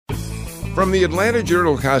From the Atlanta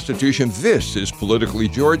Journal-Constitution, this is Politically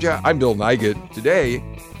Georgia. I'm Bill Nigut. Today,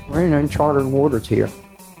 we're in uncharted waters here.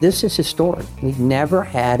 This is historic. We've never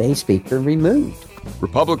had a speaker removed.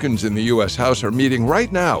 Republicans in the U.S. House are meeting right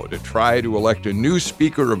now to try to elect a new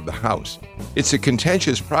Speaker of the House. It's a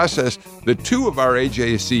contentious process that two of our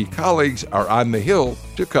AJC colleagues are on the Hill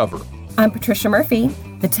to cover. I'm Patricia Murphy.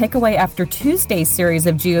 The takeaway after Tuesday's series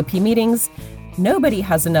of GOP meetings: nobody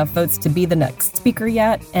has enough votes to be the next speaker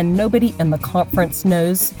yet, and nobody in the conference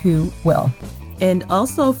knows who will. And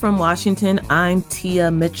also from Washington, I'm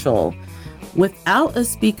Tia Mitchell. Without a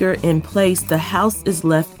speaker in place, the House is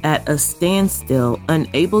left at a standstill,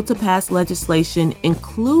 unable to pass legislation,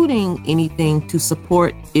 including anything to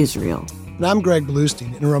support Israel. And I'm Greg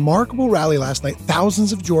Bluestein. In a remarkable rally last night,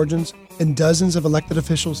 thousands of Georgians and dozens of elected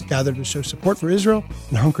officials gathered to show support for Israel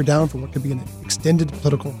and hunker down for what could be an extended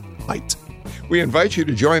political fight. We invite you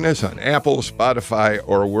to join us on Apple, Spotify,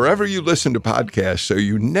 or wherever you listen to podcasts so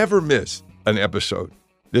you never miss an episode.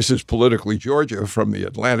 This is Politically Georgia from the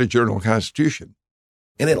Atlanta Journal-Constitution.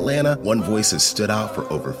 In Atlanta, one voice has stood out for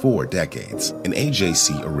over 4 decades. An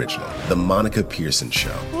AJC original, The Monica Pearson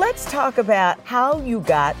Show. Let's talk about how you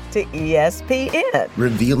got to ESPN.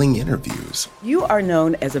 Revealing interviews. You are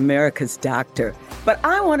known as America's doctor, but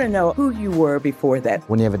I want to know who you were before that.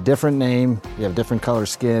 When you have a different name, you have different color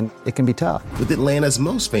skin, it can be tough. With Atlanta's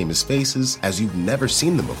most famous faces as you've never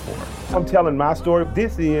seen them before. I'm telling my story.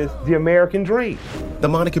 This is the American dream. The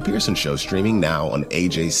Monica Pearson Show, streaming now on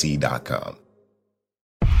AJC.com.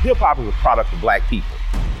 Hip-hop is a product of black people.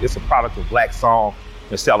 It's a product of black song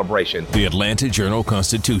and celebration. The Atlanta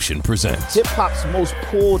Journal-Constitution presents hip-hop's most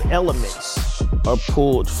pulled elements are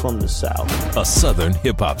pulled from the South. A Southern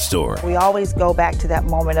hip-hop story. We always go back to that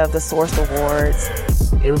moment of the Source Awards.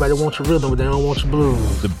 Everybody wants your rhythm, but they don't want your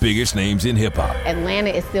blues. The biggest names in hip-hop. Atlanta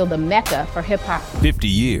is still the mecca for hip-hop. 50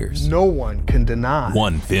 years. No one can deny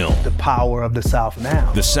one film. The power of the South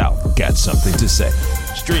now. The South got something to say.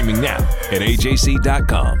 Streaming now at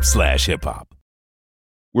ajc.com/hiphop.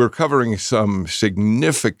 We're covering some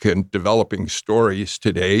significant developing stories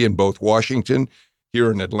today in both Washington,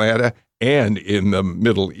 here in Atlanta, and in the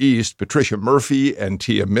Middle East. Patricia Murphy and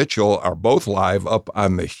Tia Mitchell are both live up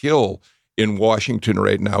on the Hill in Washington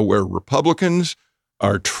right now, where Republicans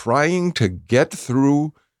are trying to get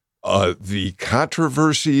through the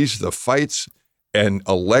controversies, the fights, and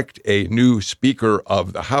elect a new Speaker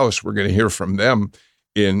of the House. We're going to hear from them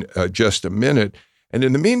in just a minute. And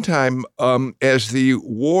in the meantime, as the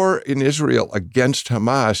war in Israel against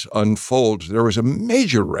Hamas unfolds, there was a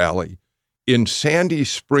major rally in Sandy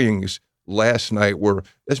Springs last night where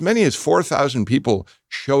as many as 4,000 people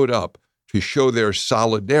showed up to show their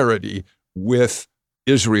solidarity with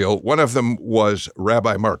Israel. One of them was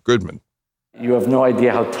Rabbi Mark Goodman. You have no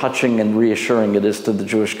idea how touching and reassuring it is to the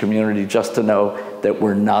Jewish community just to know that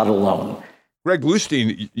we're not alone. Greg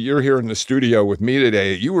Bluestein, you're here in the studio with me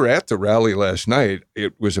today. You were at the rally last night.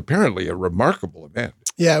 It was apparently a remarkable event.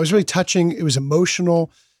 Yeah, it was really touching. It was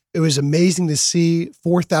emotional. It was amazing to see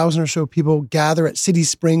 4,000 or so people gather at City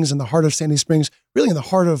Springs in the heart of Sandy Springs, really in the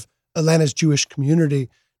heart of Atlanta's Jewish community,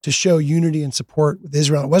 to show unity and support with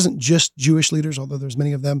Israel. It wasn't just Jewish leaders, although there's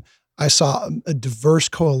many of them. I saw a diverse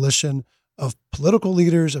coalition of political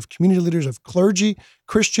leaders, of community leaders, of clergy,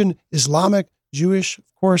 Christian, Islamic, Jewish,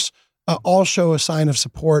 of course, all show a sign of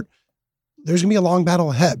support. There's going to be a long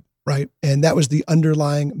battle ahead, right? And that was the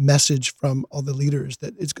underlying message from all the leaders,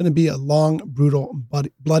 that it's going to be a long, brutal,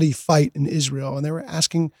 bloody fight in Israel. And they were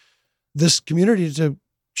asking this community to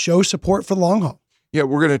show support for the long haul. Yeah,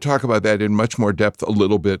 we're going to talk about that in much more depth a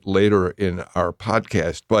little bit later in our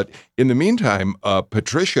podcast. But in the meantime,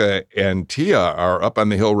 Patricia and Tia are up on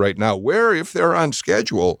the Hill right now, where, if they're on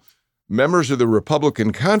schedule, members of the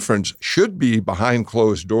Republican conference should be behind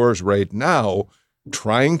closed doors right now,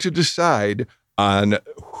 trying to decide on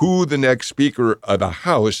who the next Speaker of the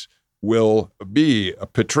House will be.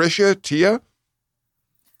 Patricia, Tia?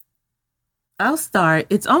 I'll start.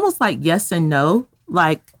 It's almost like yes and no.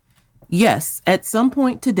 Like, yes, at some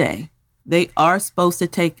point today, they are supposed to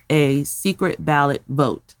take a secret ballot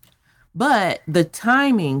vote. But the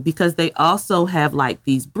timing, because they also have like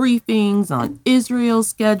these briefings on Israel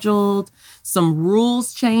scheduled, some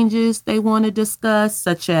rules changes they want to discuss,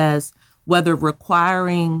 such as whether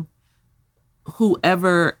requiring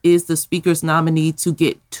whoever is the speaker's nominee to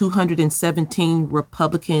get 217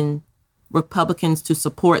 Republicans to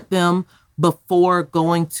support them before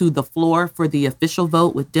going to the floor for the official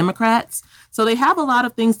vote with Democrats. So they have a lot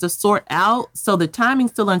of things to sort out. So the timing's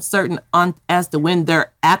still uncertain as to when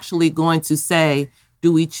they're actually going to say,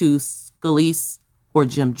 do we choose Scalise or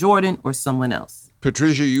Jim Jordan or someone else?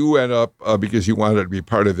 Patricia, you went up because you wanted to be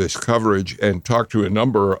part of this coverage and talked to a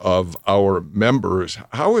number of our members.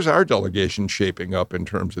 How is our delegation shaping up in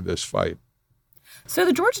terms of this fight? So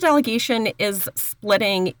the Georgia delegation is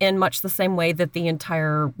splitting in much the same way that the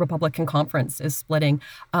entire Republican conference is splitting.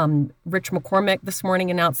 Rich McCormick this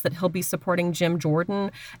morning announced that he'll be supporting Jim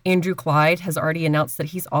Jordan. Andrew Clyde has already announced that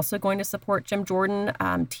he's also going to support Jim Jordan.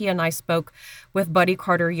 Tia and I spoke with Buddy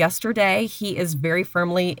Carter yesterday. He is very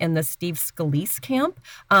firmly in the Steve Scalise camp.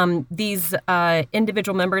 These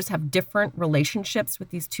individual members have different relationships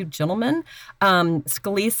with these two gentlemen.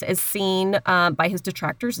 Scalise is seen by his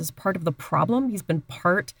detractors as part of the problem. He's been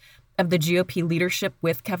part of the GOP leadership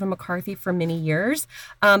with Kevin McCarthy for many years.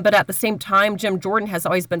 But at the same time, Jim Jordan has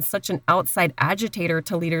always been such an outside agitator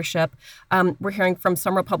to leadership. We're hearing from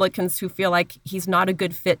some Republicans who feel like he's not a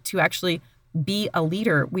good fit to actually be a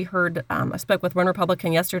leader. We heard, I spoke with one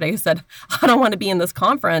Republican yesterday who said, I don't want to be in this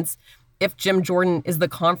conference if Jim Jordan is the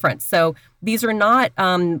conference. So these are not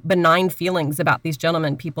benign feelings about these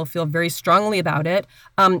gentlemen. People feel very strongly about it.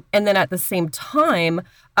 And then at the same time,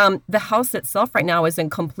 the House itself right now is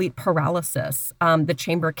in complete paralysis. The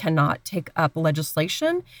chamber cannot take up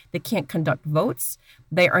legislation. They can't conduct votes.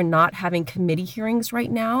 They are not having committee hearings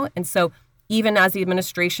right now. And so even as the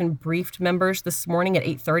administration briefed members this morning at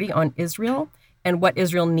 8:30 on Israel and what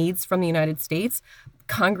Israel needs from the United States,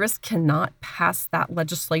 Congress cannot pass that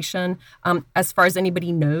legislation, as far as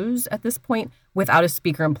anybody knows at this point, without a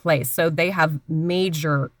speaker in place. So they have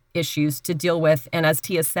major issues to deal with. And as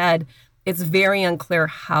Tia said, it's very unclear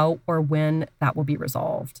how or when that will be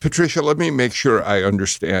resolved. Patricia, let me make sure I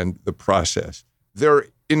understand the process. They're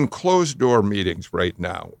in closed-door meetings right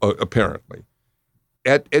now, apparently.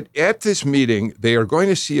 At this meeting, they are going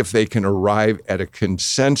to see if they can arrive at a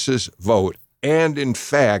consensus vote and, in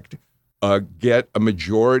fact, get a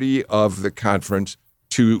majority of the conference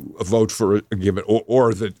to vote for a given,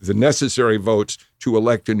 or the necessary votes to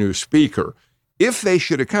elect a new speaker. If they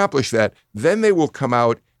should accomplish that, then they will come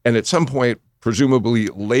out and at some point, presumably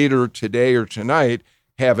later today or tonight,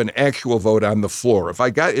 have an actual vote on the floor.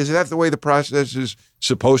 Is that the way the process is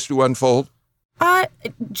supposed to unfold?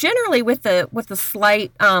 Generally, with the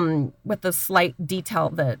slight detail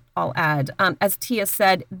that I'll add, as Tia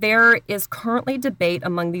said, there is currently debate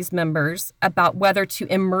among these members about whether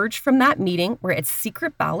to emerge from that meeting where it's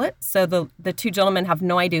secret ballot. So the two gentlemen have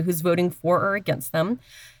no idea who's voting for or against them.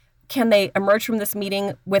 Can they emerge from this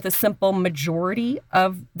meeting with a simple majority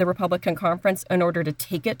of the Republican conference in order to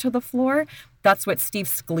take it to the floor? That's what Steve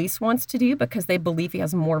Scalise wants to do because they believe he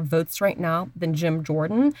has more votes right now than Jim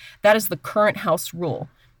Jordan. That is the current House rule.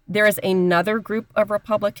 There is another group of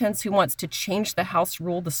Republicans who wants to change the House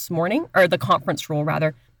rule this morning, or the conference rule,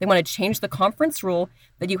 rather. They want to change the conference rule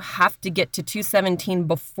that you have to get to 217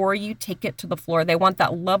 before you take it to the floor. They want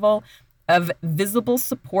that level of visible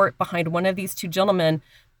support behind one of these two gentlemen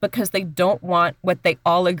because they don't want what they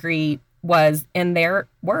all agree was, in their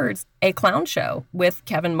words, a clown show with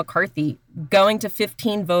Kevin McCarthy. Going to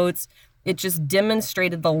 15 votes, it just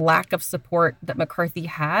demonstrated the lack of support that McCarthy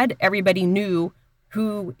had. Everybody knew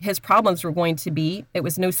who his problems were going to be. It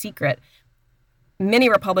was no secret. Many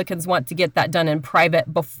Republicans want to get that done in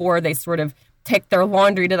private before they sort of take their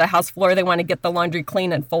laundry to the House floor. They want to get the laundry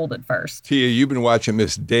clean and folded first. Tia, you've been watching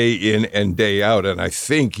this day in and day out, and I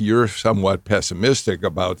think you're somewhat pessimistic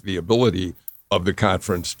about the ability of the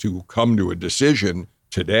conference to come to a decision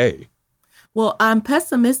today. Well, I'm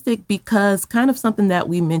pessimistic because kind of something that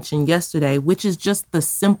we mentioned yesterday, which is just the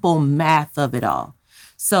simple math of it all.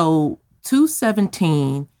 So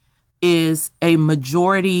 217 is a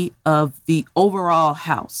majority of the overall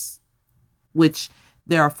House, which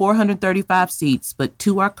there are 435 seats, but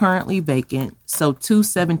 2 are currently vacant. So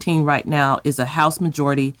 217 right now is a House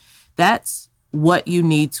majority. That's what you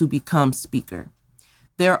need to become Speaker.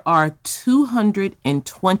 There are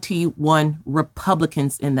 221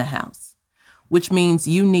 Republicans in the House, which means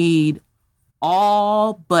you need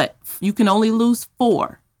you can only lose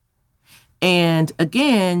 4. And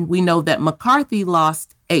again, we know that McCarthy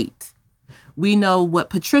lost 8. We know what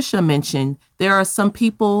Patricia mentioned. There are some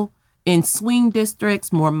people in swing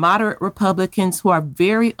districts, more moderate Republicans who are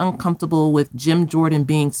very uncomfortable with Jim Jordan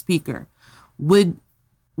being Speaker. Would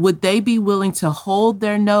they be willing to hold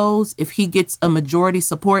their nose if he gets a majority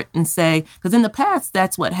support and say, because in the past,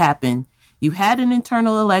 that's what happened. You had an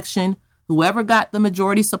internal election. Whoever got the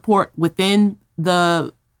majority support within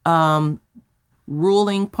the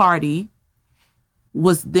ruling party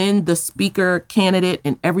was then the Speaker candidate,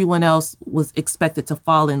 and everyone else was expected to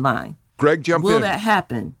fall in line. Greg, jump in. Will that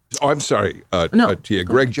happen? Oh, I'm sorry, No. Tia.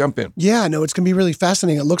 Greg, jump in. Yeah, no, it's going to be really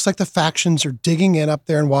fascinating. It looks like the factions are digging in up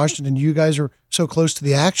there in Washington. You guys are so close to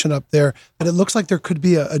the action up there, but it looks like there could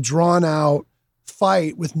be a drawn-out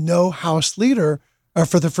fight with no House leader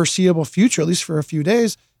for the foreseeable future, at least for a few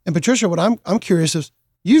days. And Patricia, what I'm curious is,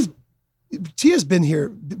 Tia's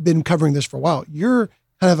been covering this for a while. You're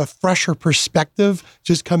kind of a fresher perspective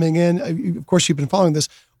just coming in. Of course, you've been following this.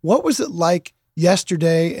 What was it like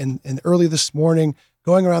yesterday and early this morning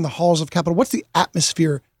going around the halls of Capitol? What's the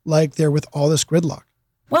atmosphere like there with all this gridlock?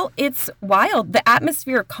 Well, it's wild. The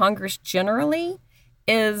atmosphere of Congress generally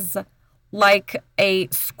is like a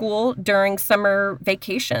school during summer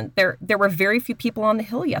vacation. There were very few people on the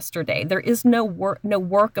Hill yesterday. There is no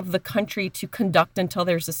work of the country to conduct until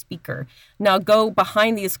there's a speaker. Now go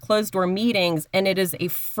behind these closed door meetings, and it is a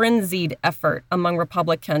frenzied effort among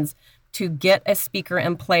Republicans to get a speaker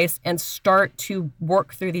in place and start to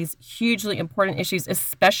work through these hugely important issues,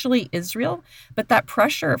 especially Israel. But that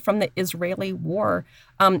pressure from the Israeli war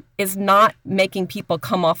is not making people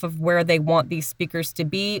come off of where they want these speakers to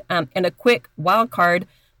be. And a quick wild card,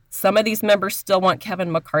 some of these members still want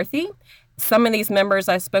Kevin McCarthy. Some of these members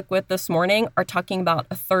I spoke with this morning are talking about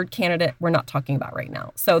a third candidate we're not talking about right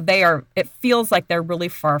now. So it feels like they're really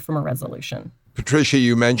far from a resolution. Patricia,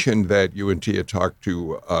 you mentioned that you and Tia talked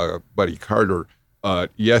to Buddy Carter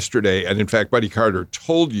yesterday. And in fact, Buddy Carter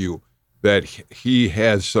told you that he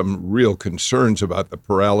has some real concerns about the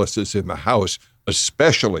paralysis in the House,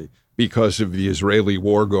 especially because of the Israeli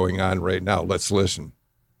war going on right now. Let's listen.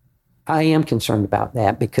 I am concerned about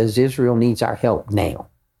that because Israel needs our help now.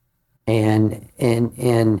 And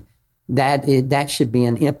that should be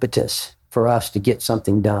an impetus for us to get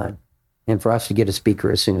something done and for us to get a speaker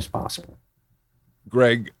as soon as possible.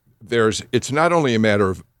 Greg, it's not only a matter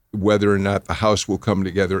of whether or not the House will come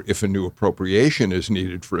together if a new appropriation is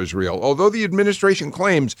needed for Israel, although the administration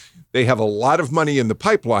claims they have a lot of money in the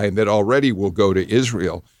pipeline that already will go to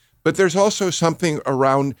Israel. But there's also something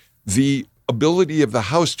around the ability of the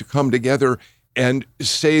House to come together and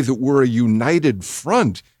say that we're a united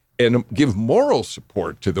front and give moral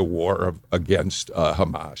support to the war against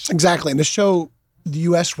Hamas. Exactly. And to show the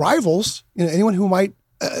U.S. rivals, anyone who might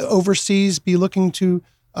overseas be looking to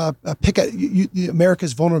pick at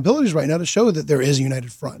America's vulnerabilities right now, to show that there is a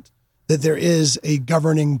united front, that there is a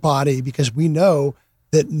governing body, because we know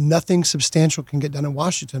that nothing substantial can get done in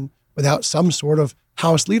Washington without some sort of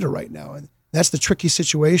House leader right now. And that's the tricky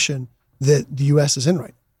situation that the U.S. is in right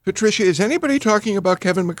now. Patricia, is anybody talking about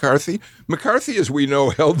Kevin McCarthy? McCarthy, as we know,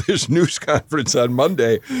 held this news conference on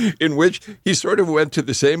Monday in which he sort of went to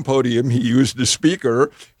the same podium. He used the speaker.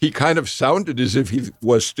 He kind of sounded as if he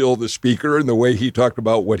was still the speaker in the way he talked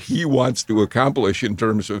about what he wants to accomplish in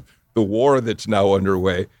terms of the war that's now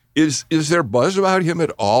underway. Is there buzz about him at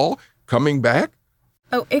all coming back?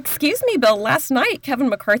 Oh, excuse me, Bill. Last night, Kevin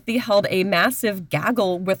McCarthy held a massive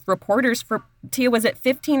gaggle with reporters for, Tia, was it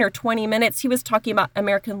 15 or 20 minutes? He was talking about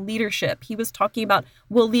American leadership. He was talking about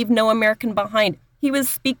we'll leave no American behind. He was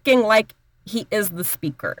speaking like he is the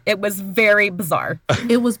speaker. It was very bizarre.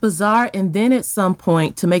 It was bizarre. And then at some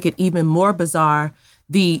point, to make it even more bizarre,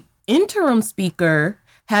 the interim speaker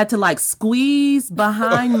had to squeeze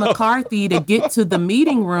behind McCarthy to get to the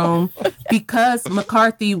meeting room because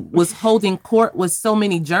McCarthy was holding court with so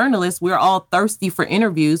many journalists. We're all thirsty for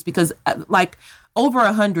interviews because over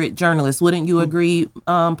 100 journalists, wouldn't you agree,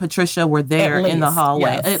 Patricia, were there in the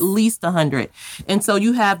hallway? Yes. At least 100. And so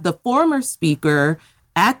you have the former speaker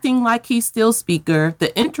acting like he's still speaker,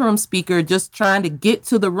 the interim speaker just trying to get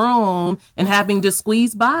to the room and having to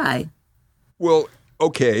squeeze by. Well,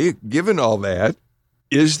 okay, given all that,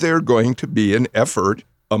 is there going to be an effort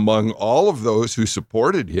among all of those who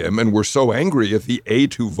supported him and were so angry at the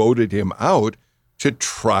 8 who voted him out to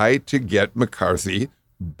try to get McCarthy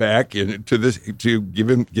back into this, to give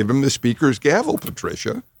him the speaker's gavel,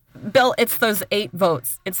 Patricia? Bill, it's those 8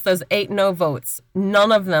 votes. It's those 8 no votes.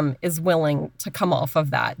 None of them is willing to come off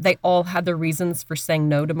of that. They all had their reasons for saying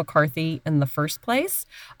no to McCarthy in the first place.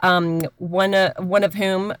 One of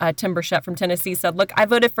whom, Tim Burchett from Tennessee, said, look, I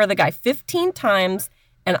voted for the guy 15 times,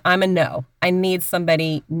 and I'm a no. I need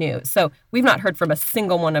somebody new. So we've not heard from a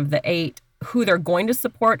single one of the 8 who they're going to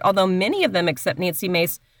support, although many of them, except Nancy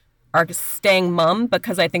Mace, are staying mum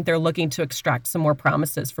because I think they're looking to extract some more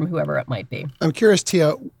promises from whoever it might be. I'm curious,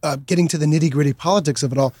 Tia, getting to the nitty-gritty politics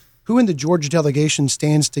of it all, who in the Georgia delegation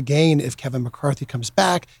stands to gain if Kevin McCarthy comes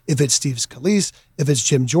back, if it's Steve Scalise, if it's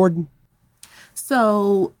Jim Jordan?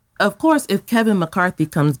 So, of course, if Kevin McCarthy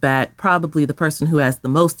comes back, probably the person who has the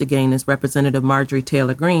most to gain is Representative Marjorie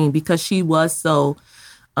Taylor Greene, because she was so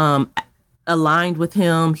aligned with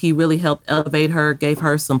him. He really helped elevate her, gave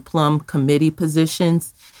her some plum committee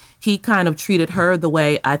positions. he kind of treated her the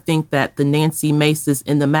way I think that the Nancy Maces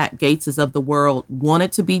and the Matt Gaetzes of the world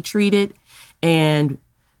wanted to be treated. And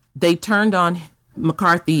they turned on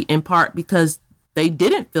McCarthy in part because they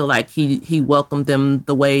didn't feel like he welcomed them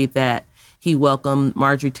the way that he welcomed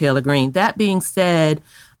Marjorie Taylor Greene. That being said,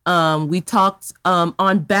 we talked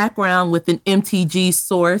on background with an MTG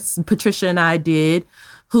source, Patricia and I did,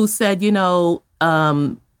 who said,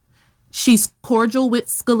 she's cordial with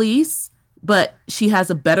Scalise, but she has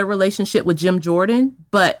a better relationship with Jim Jordan.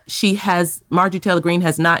 But Marjorie Taylor Greene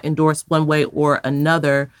has not endorsed one way or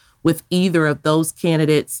another with either of those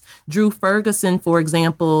candidates. Drew Ferguson, for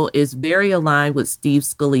example, is very aligned with Steve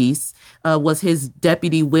Scalise, was his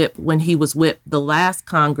deputy whip when he was whip the last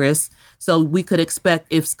Congress. So we could expect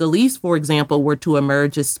if Scalise, for example, were to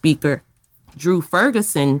emerge as Speaker, Drew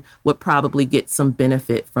Ferguson would probably get some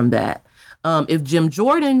benefit from that. If Jim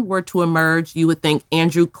Jordan were to emerge, you would think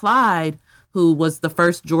Andrew Clyde, who was the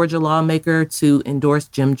first Georgia lawmaker to endorse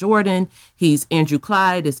Jim Jordan. Andrew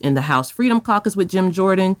Clyde is in the House Freedom Caucus with Jim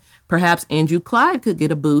Jordan. Perhaps Andrew Clyde could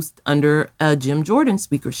get a boost under Jim Jordan's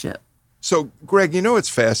speakership. So, Greg, what's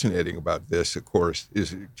fascinating about this, of course,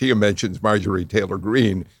 is Tia mentions Marjorie Taylor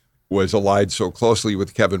Greene was allied so closely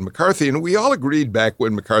with Kevin McCarthy. And we all agreed back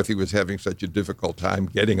when McCarthy was having such a difficult time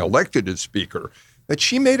getting elected as Speaker that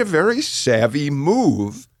she made a very savvy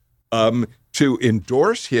move to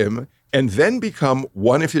endorse him and then become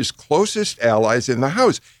one of his closest allies in the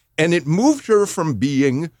House. And it moved her from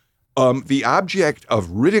being the object of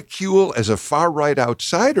ridicule as a far-right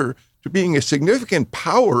outsider to being a significant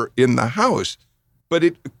power in the House. But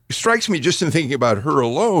it strikes me, just in thinking about her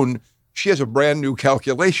alone, she has a brand new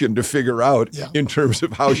calculation to figure out in terms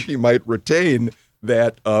of how she might retain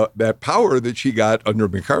that power that she got under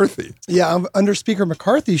McCarthy. Yeah, under Speaker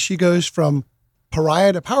McCarthy, she goes from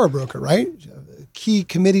pariah to power broker, right? Key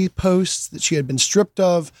committee posts that she had been stripped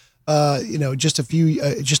of, just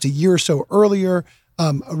a year or so earlier,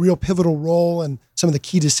 a real pivotal role in some of the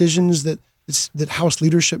key decisions that House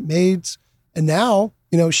leadership made. And now,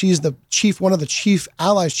 she's one of the chief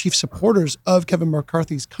allies, chief supporters of Kevin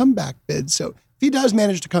McCarthy's comeback bid. So if he does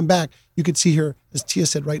manage to come back, you could see her, as Tia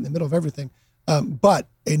said, right in the middle of everything. But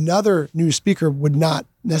another new speaker would not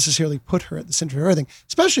necessarily put her at the center of everything,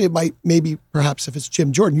 especially perhaps if it's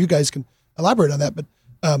Jim Jordan. You guys can elaborate on that. But,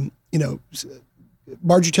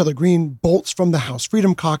 Marjorie Taylor Greene bolts from the House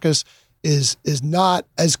Freedom Caucus, is not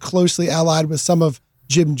as closely allied with some of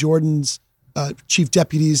Jim Jordan's chief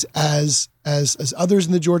deputies as others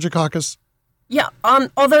in the Georgia caucus. Yeah,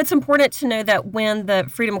 although it's important to know that when the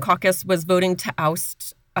Freedom Caucus was voting to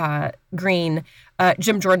oust Greene,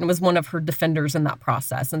 Jim Jordan was one of her defenders in that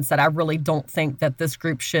process and said, I really don't think that this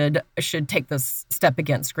group should take this step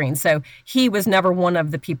against Greene. So he was never one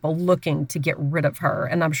of the people looking to get rid of her.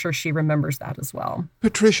 And I'm sure she remembers that as well.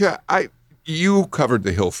 Patricia, you covered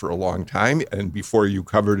the Hill for a long time. And before you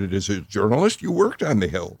covered it as a journalist, you worked on the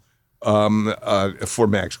Hill for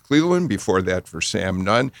Max Cleland, before that for Sam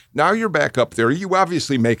Nunn. Now you're back up there. You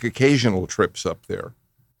obviously make occasional trips up there.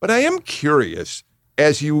 But I am curious,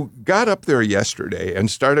 as you got up there yesterday and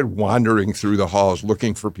started wandering through the halls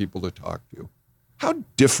looking for people to talk to, how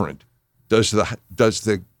different does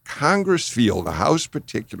the Congress feel, the House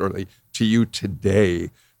particularly, to you today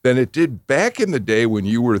than it did back in the day when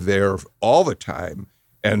you were there all the time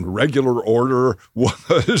and regular order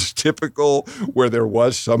was typical, where there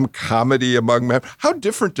was some comedy among men? How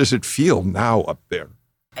different does it feel now up there?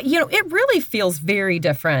 It really feels very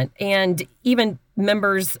different. And even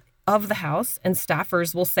members of the House and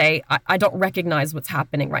staffers will say, I don't recognize what's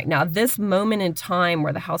happening right now. This moment in time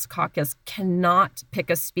where the House caucus cannot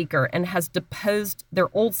pick a speaker and has deposed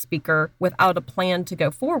their old speaker without a plan to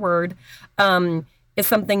go forward is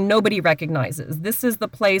something nobody recognizes. This is the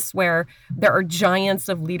place where there are giants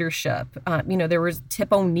of leadership. There was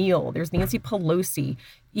Tip O'Neill, there's Nancy Pelosi,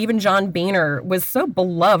 even John Boehner was so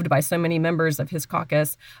beloved by so many members of his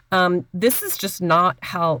caucus. This is just not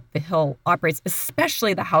how the Hill operates,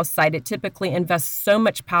 especially the House side. It typically invests so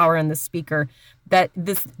much power in the speaker that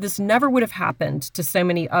this never would have happened to so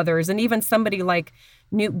many others. And even somebody like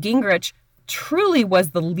Newt Gingrich truly was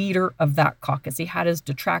the leader of that caucus. He had his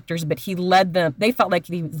detractors, but he led them. They felt like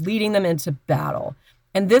he was leading them into battle.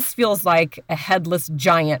 And this feels like a headless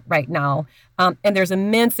giant right now. And there's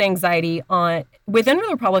immense anxiety within the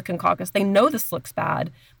Republican caucus. They know this looks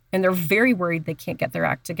bad, and they're very worried they can't get their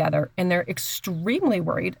act together. And they're extremely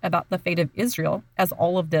worried about the fate of Israel as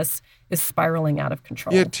all of this is spiraling out of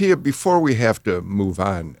control. Yeah, Tia, before we have to move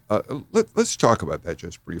on, let's talk about that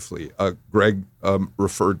just briefly. Greg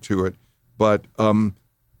referred to it, but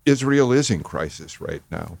Israel is in crisis right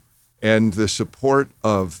now. And the support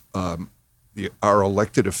of our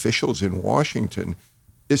elected officials in Washington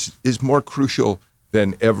is more crucial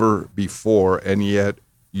than ever before, and yet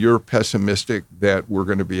you're pessimistic that we're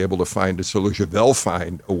going to be able to find a solution. They'll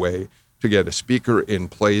find a way to get a speaker in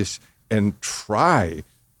place and try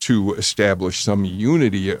to establish some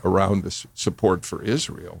unity around the support for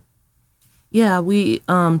Israel. Yeah, we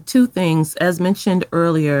two things. As mentioned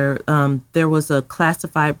earlier, there was a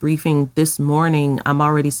classified briefing this morning. I'm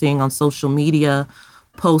already seeing on social media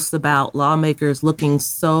posts about lawmakers looking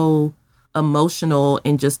so emotional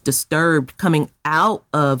and just disturbed coming out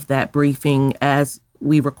of that briefing as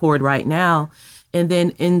we record right now. And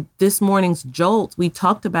then in this morning's Jolt, we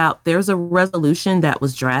talked about there's a resolution that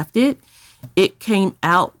was drafted. It came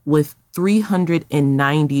out with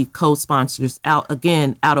 390 co-sponsors out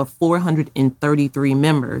of 433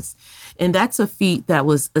 members. And that's a feat that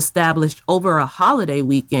was established over a holiday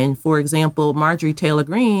weekend. For example, Marjorie Taylor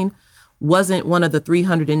Greene wasn't one of the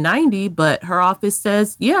 390, but her office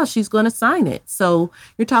says, yeah, she's going to sign it. So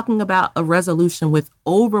you're talking about a resolution with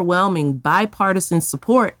overwhelming bipartisan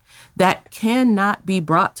support that cannot be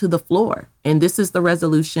brought to the floor. And this is the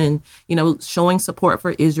resolution, showing support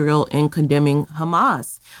for Israel and condemning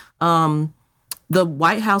Hamas. The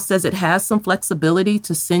White House says it has some flexibility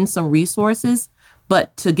to send some resources,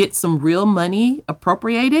 but to get some real money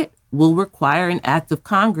appropriated will require an act of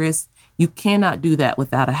Congress. You cannot do that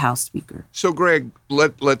without a House Speaker. So, Greg,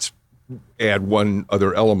 let's add one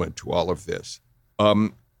other element to all of this.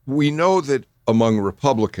 We know that among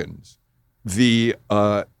Republicans, the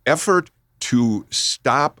effort to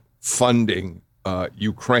stop funding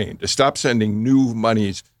Ukraine, to stop sending new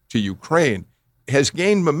monies to Ukraine, has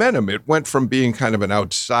gained momentum. It went from being kind of an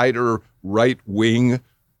outsider, right-wing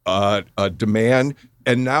demand,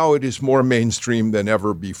 and now it is more mainstream than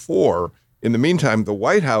ever before. In the meantime, the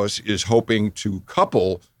White House is hoping to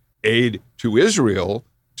couple aid to Israel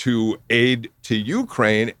to aid to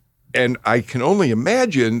Ukraine. And I can only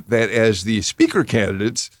imagine that as the speaker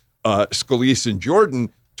candidates, Scalise and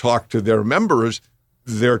Jordan, talk to their members,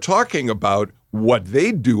 they're talking about what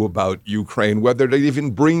they do about Ukraine, whether they even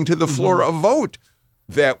bring to the floor a vote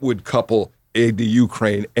that would couple aid to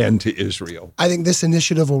Ukraine and to Israel. I think this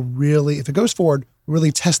initiative will really, if it goes forward,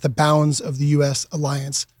 really test the bounds of the U.S.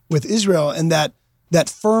 alliance with Israel, and that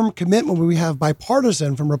firm commitment where we have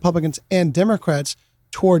bipartisan from Republicans and Democrats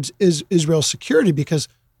towards Israel's security, because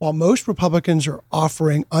while most Republicans are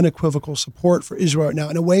offering unequivocal support for Israel right now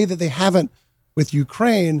in a way that they haven't with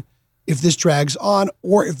Ukraine, if this drags on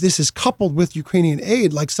or if this is coupled with Ukrainian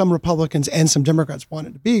aid, like some Republicans and some Democrats want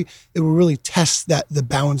it to be, it will really test the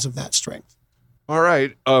bounds of that strength. All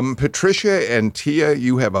right. Patricia and Tia,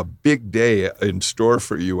 you have a big day in store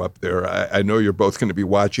for you up there. I know you're both going to be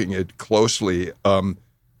watching it closely.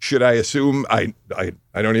 Should I assume? I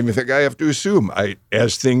don't even think I have to assume.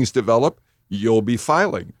 As things develop, you'll be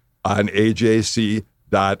filing on AJC.com.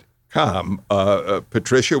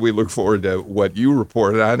 Patricia, we look forward to what you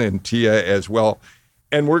reported on, and Tia as well.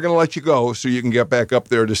 And we're going to let you go so you can get back up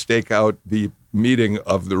there to stake out the meeting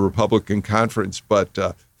of the Republican conference. But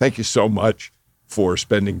thank you so much for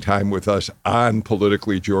spending time with us on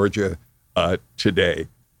Politically Georgia today.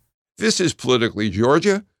 This is Politically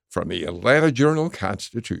Georgia from the Atlanta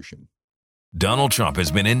Journal-Constitution. Donald Trump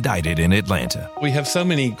has been indicted in Atlanta. We have so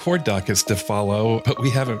many court dockets to follow, but we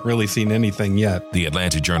haven't really seen anything yet. The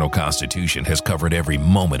Atlanta Journal-Constitution has covered every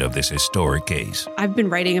moment of this historic case. I've been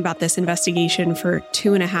writing about this investigation for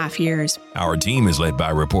 2.5 years. Our team is led by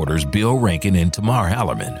reporters Bill Rankin and Tamar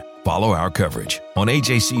Hallerman. Follow our coverage on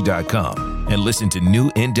AJC.com and listen to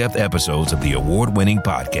new in-depth episodes of the award-winning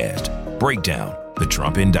podcast, Breakdown, the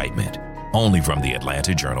Trump Indictment, only from the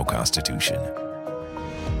Atlanta Journal-Constitution.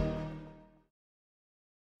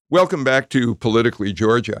 Welcome back to Politically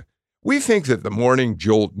Georgia. We think that the Morning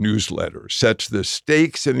Jolt newsletter sets the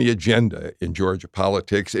stakes and the agenda in Georgia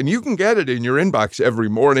politics, and you can get it in your inbox every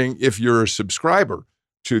morning if you're a subscriber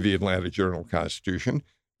to the Atlanta Journal-Constitution.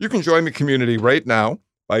 You can join the community right now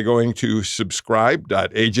by going to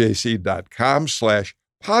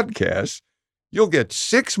subscribe.ajc.com/podcast. You'll get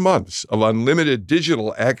 6 months of unlimited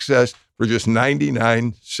digital access for just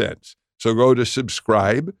 99 cents. So go to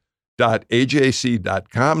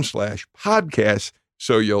subscribe.ajc.com/podcast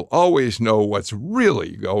so you'll always know what's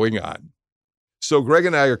really going on. So Greg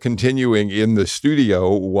and I are continuing in the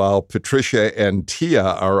studio while Patricia and Tia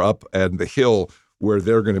are up at the Hill, where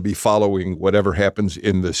they're going to be following whatever happens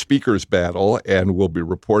in the speakers battle, and we'll be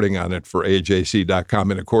reporting on it for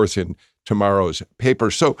AJC.com and, of course, in tomorrow's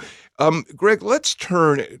paper. So, Greg, let's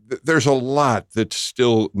turn. There's a lot that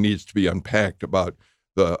still needs to be unpacked about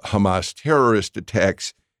the Hamas terrorist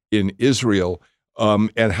attacks in Israel.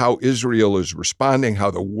 and how Israel is responding,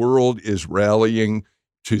 how the world is rallying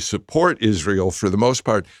to support Israel for the most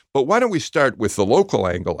part. But why don't we start with the local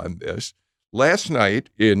angle on this? Last night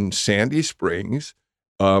in Sandy Springs,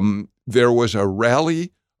 there was a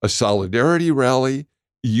rally, a solidarity rally.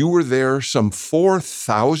 You were there. Some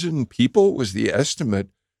 4,000 people was the estimate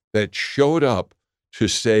that showed up to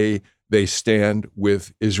say they stand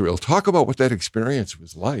with Israel. Talk about what that experience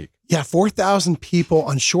was like. Yeah, 4,000 people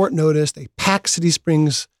on short notice. They packed City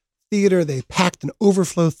Springs Theater. They packed an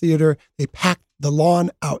overflow theater. They packed the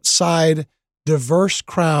lawn outside. Diverse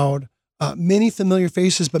crowd, many familiar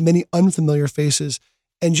faces, but many unfamiliar faces.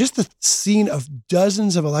 And just the scene of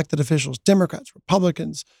dozens of elected officials, Democrats,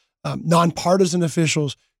 Republicans, nonpartisan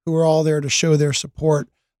officials who were all there to show their support.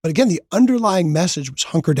 But again, the underlying message was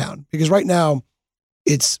hunker down, because right now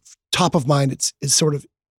it's top of mind. It's sort of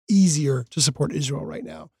easier to support Israel right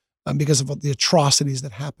now because of the atrocities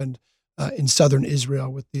that happened in southern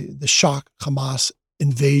Israel with the shock Hamas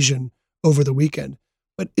invasion over the weekend.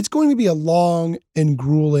 But it's going to be a long and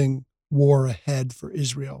grueling war ahead for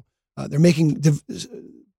Israel. They're making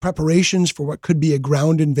preparations for what could be a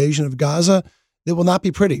ground invasion of Gaza that will not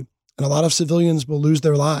be pretty. And a lot of civilians will lose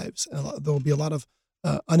their lives. And there will be a lot of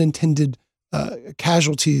unintended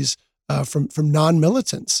casualties from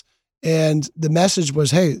non-militants. And the message was,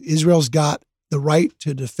 hey, Israel's got the right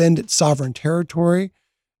to defend its sovereign territory.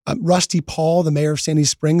 Rusty Paul, the mayor of Sandy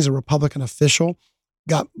Springs, a Republican official,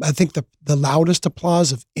 got, I think, the loudest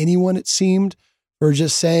applause of anyone, it seemed, for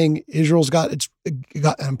just saying Israel's got,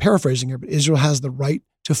 I'm paraphrasing here, but Israel has the right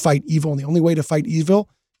to fight evil. And the only way to fight evil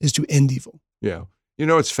is to end evil. Yeah. You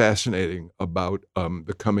know, it's fascinating about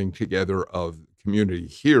the coming together of the community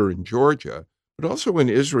here in Georgia, but also in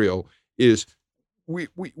Israel, is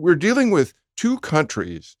we're dealing with two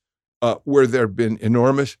countries where there have been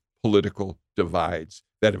enormous political divides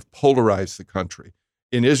that have polarized the country.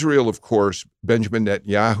 In Israel, of course, Benjamin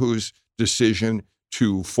Netanyahu's decision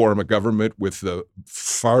to form a government with the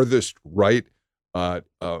farthest right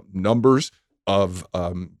numbers of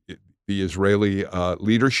the Israeli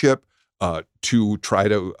leadership to try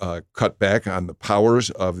to cut back on the powers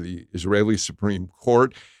of the Israeli Supreme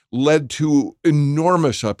Court led to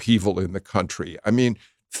enormous upheaval in the country. I mean,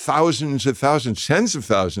 thousands of thousands, tens of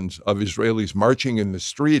thousands of Israelis marching in the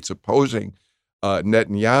streets opposing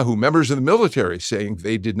Netanyahu, members of the military saying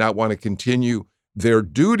they did not want to continue their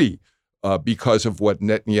duty because of what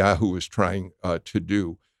Netanyahu was trying to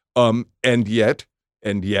do. And yet,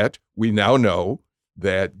 we now know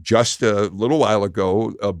that just a little while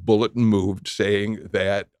ago, a bulletin moved saying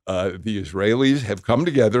that the Israelis have come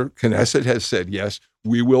together. Knesset has said, yes,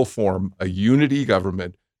 we will form a unity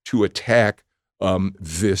government to attack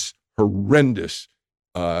this horrendous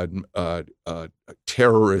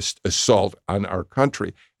terrorist assault on our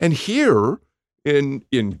country. And here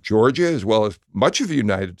in Georgia, as well as much of the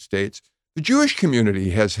United States, the Jewish community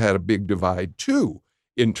has had a big divide too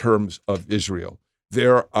in terms of Israel.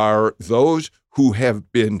 There are those who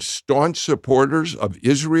have been staunch supporters of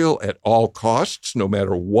Israel at all costs, no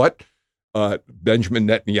matter what Benjamin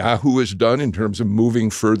Netanyahu has done in terms of moving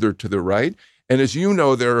further to the right. And as you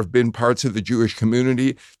know, there have been parts of the Jewish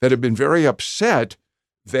community that have been very upset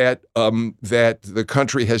that the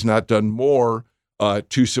country has not done more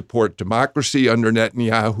to support democracy under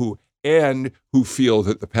Netanyahu, and who feel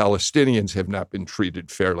that the Palestinians have not been treated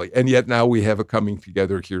fairly. And yet now we have a coming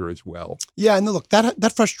together here as well. Yeah, and look,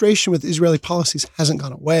 that frustration with Israeli policies hasn't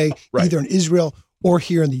gone away, right, either in Israel or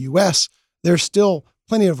here in the U.S. There's still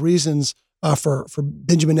plenty of reasons for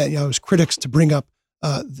Benjamin Netanyahu's critics to bring up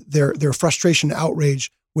their frustration and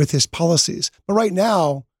outrage with his policies. But right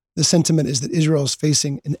now, the sentiment is that Israel is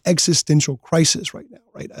facing an existential crisis right now,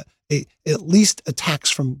 right? At least attacks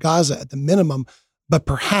from Gaza at the minimum, but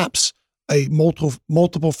perhaps a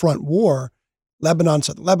multiple front war.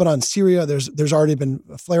 Lebanon, Syria, there's already been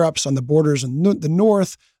flare-ups on the borders in the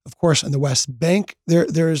north, of course, in the West Bank.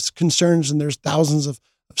 There's concerns, and there's thousands of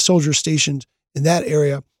soldiers stationed in that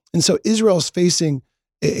area. And so Israel is facing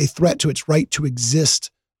a threat to its right to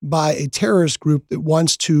exist by a terrorist group that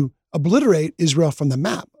wants to obliterate Israel from the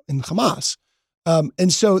map in Hamas.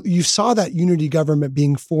 And so you saw that unity government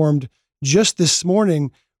being formed just this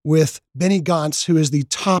morning with Benny Gantz, who is the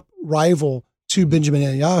top rival to Benjamin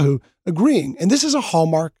Netanyahu, agreeing. And this is a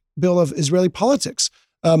hallmark, Bill, of Israeli politics.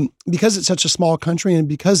 Because it's such a small country and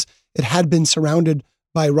because it had been surrounded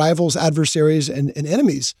by rivals, adversaries, and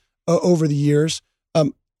enemies over the years,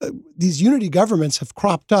 these unity governments have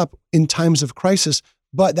cropped up in times of crisis.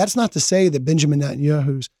 But that's not to say that Benjamin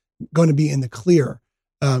Netanyahu's going to be in the clear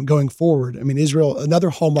going forward. I mean, Israel, another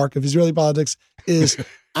hallmark of Israeli politics is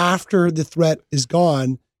after the threat is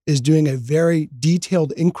gone, is doing a very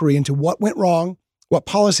detailed inquiry into what went wrong, what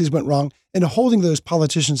policies went wrong, and holding those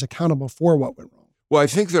politicians accountable for what went wrong. Well, I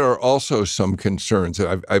think there are also some concerns.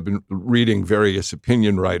 I've been reading various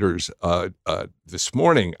opinion writers this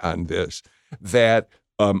morning on this, that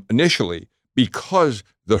initially, because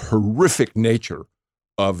the horrific nature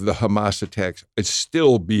of the Hamas attacks is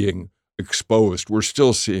still being exposed, we're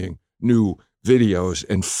still seeing new videos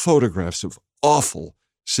and photographs of awful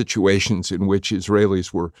situations in which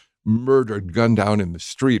Israelis were murdered, gunned down in the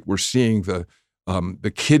street. We're seeing the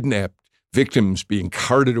kidnapped victims being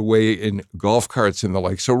carted away in golf carts and the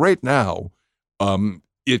like. So right now, the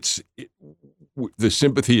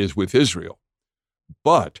sympathy is with Israel.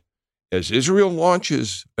 But as Israel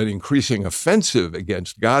launches an increasing offensive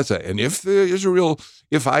against Gaza, and if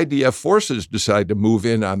IDF forces decide to move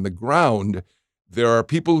in on the ground, there are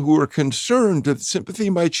people who are concerned that sympathy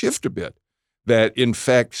might shift a bit. That in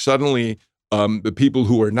fact, suddenly the people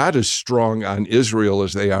who are not as strong on Israel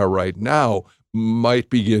as they are right now might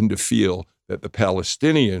begin to feel that the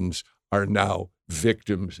Palestinians are now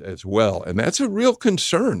victims as well. And that's a real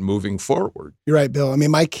concern moving forward. You're right, Bill. I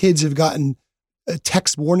mean, my kids have gotten a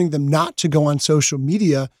text warning them not to go on social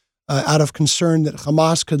media out of concern that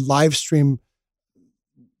Hamas could live stream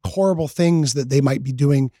horrible things that they might be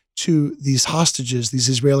doing to these hostages, these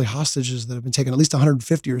Israeli hostages that have been taken, at least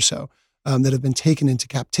 150 or so, that have been taken into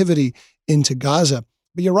captivity into Gaza.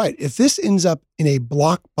 But you're right. If this ends up in a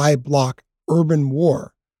block-by-block urban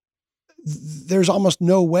war, there's almost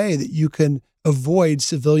no way that you can avoid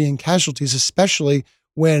civilian casualties, especially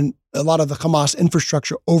when a lot of the Hamas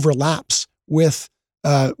infrastructure overlaps with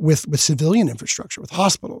civilian infrastructure, with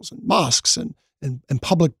hospitals and mosques and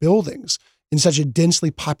public buildings in such a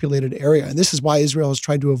densely populated area. And this is why Israel has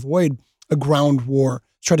tried to avoid a ground war,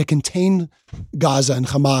 try to contain Gaza and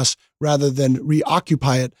Hamas rather than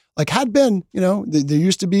reoccupy it, like had been, there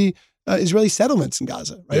used to be Israeli settlements in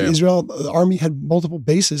Gaza, right? Yeah. The army had multiple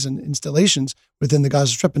bases and installations within the Gaza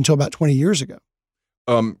Strip until about 20 years ago.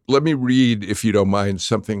 Let me read, if you don't mind,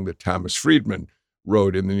 something that Thomas Friedman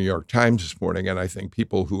wrote in the New York Times this morning. And I think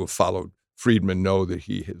people who have followed Friedman know that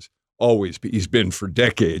he's been for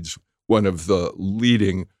decades one of the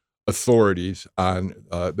leading authorities on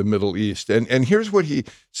the Middle East. And here's what he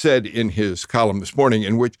said in his column this morning,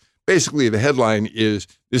 in which basically the headline is,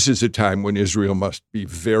 "This is a time when Israel must be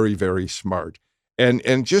very, very smart."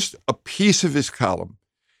 And just a piece of his column,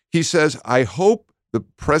 he says, "I hope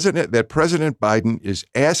that President Biden is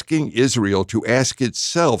asking Israel to ask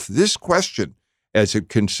itself this question as it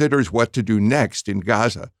considers what to do next in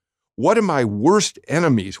Gaza. What do my worst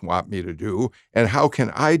enemies want me to do, and how can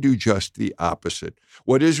I do just the opposite?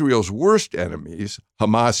 What Israel's worst enemies,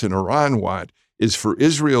 Hamas and Iran, want is for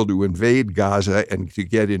Israel to invade Gaza and to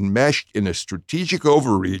get enmeshed in a strategic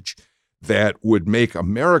overreach that would make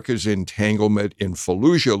America's entanglement in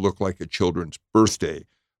Fallujah look like a children's birthday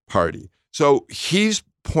party." So he's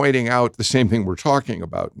pointing out the same thing we're talking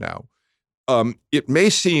about now. It may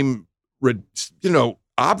seem,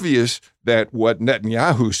 obvious that what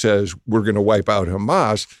Netanyahu says we're going to wipe out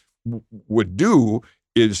Hamas would do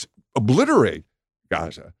is obliterate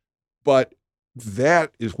Gaza. But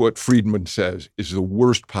that is what Friedman says is the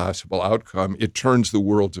worst possible outcome. It turns the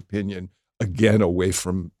world's opinion again away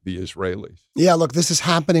from the Israelis. Yeah, look, this is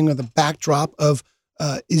happening with the backdrop of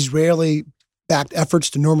Israeli-backed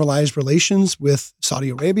efforts to normalize relations with Saudi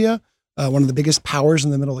Arabia, one of the biggest powers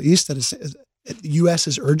in the Middle East that the U.S.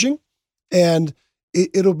 is urging. And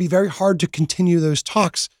it'll be very hard to continue those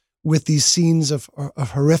talks with these scenes of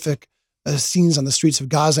horrific scenes on the streets of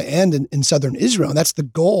Gaza and in southern Israel. And that's the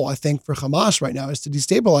goal, I think, for Hamas right now, is to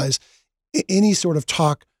destabilize any sort of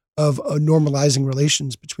talk of normalizing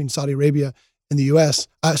relations between Saudi Arabia and the U.S.,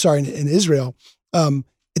 in Israel, in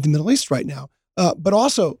the Middle East right now. But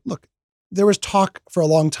also, look, there was talk for a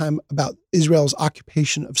long time about Israel's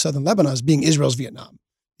occupation of southern Lebanon as being Israel's Vietnam,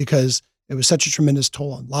 because it was such a tremendous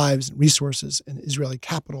toll on lives and resources in the Israeli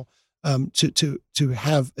capital to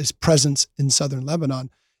have its presence in southern Lebanon.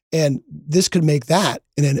 And this could make that,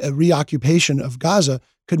 and a reoccupation of Gaza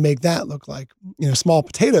could make that look like small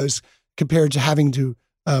potatoes compared to having to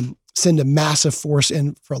send a massive force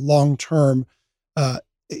in for a long-term,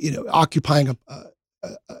 occupying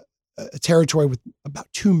a territory with about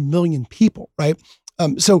 2 million people, right?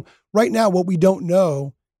 So right now, what we don't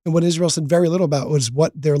know, and what Israel said very little about, was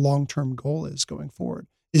what their long-term goal is going forward.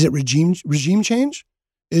 Is it regime change?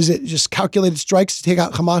 Is it just calculated strikes to take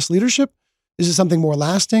out Hamas leadership? Is it something more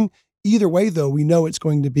lasting? Either way, though, we know it's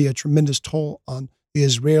going to be a tremendous toll on the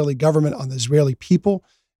Israeli government, on the Israeli people.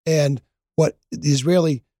 And what the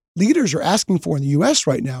Israeli leaders are asking for in the U.S.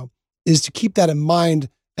 right now is to keep that in mind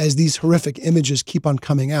as these horrific images keep on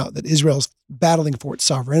coming out, that Israel's battling for its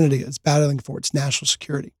sovereignty, it's battling for its national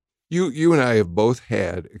security. You and I have both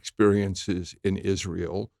had experiences in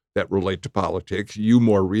Israel that relate to politics, you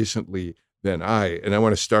more recently than I, and I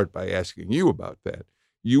want to start by asking you about that.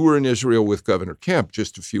 You were in Israel with Governor Kemp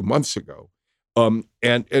just a few months ago, and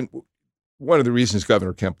one of the reasons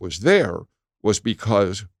Governor Kemp was there was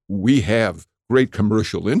because we have great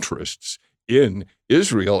commercial interests in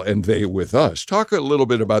Israel and they with us. Talk a little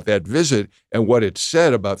bit about that visit and what it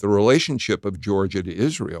said about the relationship of Georgia to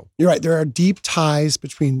Israel. You're right. There are deep ties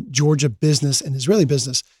between Georgia business and Israeli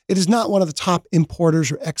business. It is not one of the top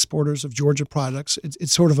importers or exporters of Georgia products.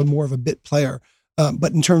 It's sort of more of a bit player.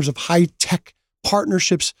 But in terms of high-tech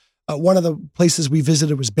partnerships, one of the places we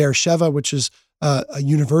visited was Beersheba, which is a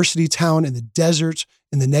university town in the desert,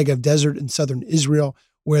 in the Negev desert in southern Israel,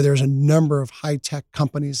 where there's a number of high-tech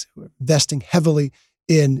companies who are investing heavily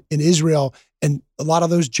in Israel. And a lot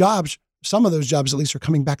of those jobs, some of those jobs at least, are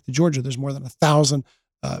coming back to Georgia. There's more than 1,000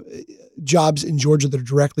 jobs in Georgia that are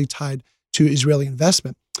directly tied to Israeli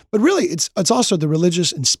investment. But really, it's also the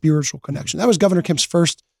religious and spiritual connection. That was Governor Kemp's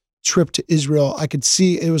first trip to Israel. I could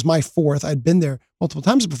see, it was my fourth. I'd been there multiple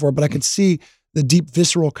times before, but I could see the deep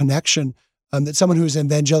visceral connection that someone who is an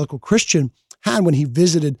evangelical Christian had when he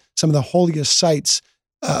visited some of the holiest sites,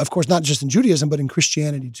 of course, not just in Judaism, but in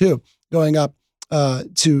Christianity too, going up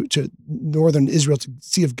to northern Israel, to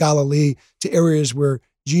Sea of Galilee, to areas where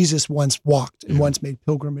Jesus once walked and once made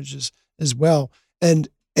pilgrimages as well. And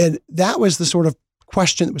that was the sort of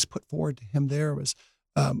question that was put forward to him there, was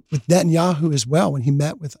with Netanyahu as well, when he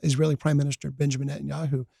met with Israeli Prime Minister Benjamin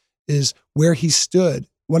Netanyahu, is where he stood.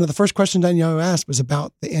 One of the first questions Netanyahu asked was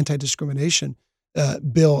about the anti-discrimination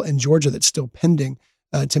bill in Georgia that's still pending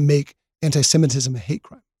to make anti-Semitism a hate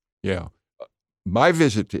crime. Yeah. My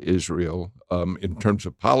visit to Israel, in terms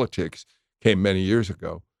of politics, came many years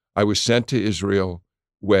ago. I was sent to Israel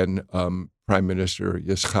when Prime Minister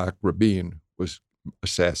Yitzhak Rabin was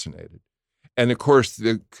assassinated. And of course,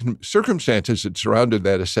 the circumstances that surrounded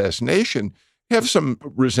that assassination have some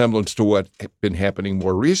resemblance to what had been happening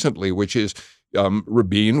more recently, which is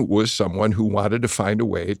Rabin was someone who wanted to find a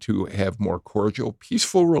way to have more cordial,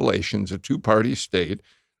 peaceful relations, a two-party state,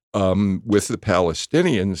 with the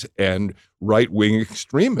Palestinians, and right-wing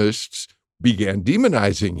extremists began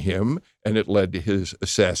demonizing him, and it led to his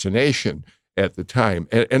assassination at the time.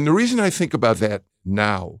 And the reason I think about that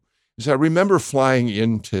now is I remember flying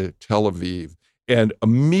into Tel Aviv, and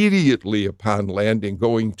immediately upon landing,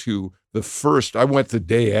 going to I went the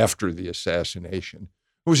day after the assassination.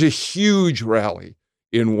 It was a huge rally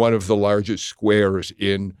in one of the largest squares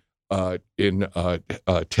in Tel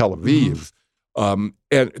Aviv. And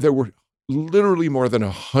there were literally more than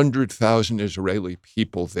 100,000 Israeli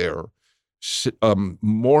people there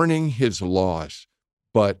mourning his loss,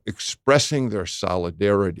 but expressing their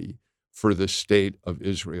solidarity for the state of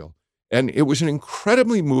Israel. And it was an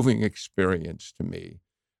incredibly moving experience to me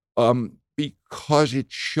because it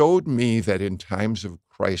showed me that in times of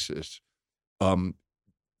crisis,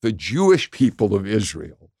 the Jewish people of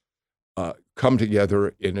Israel come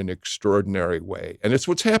together in an extraordinary way. And it's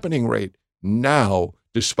what's happening right now,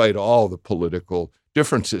 despite all the political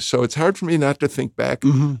differences. So it's hard for me not to think back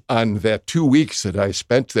on that 2 weeks that I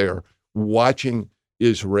spent there watching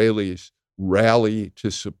Israelis rally to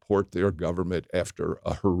support their government after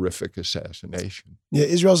a horrific assassination. Yeah,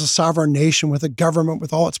 Israel's a sovereign nation with a government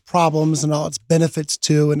with all its problems and all its benefits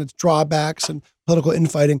too, and its drawbacks and political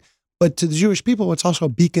infighting. But to the Jewish people, it's also a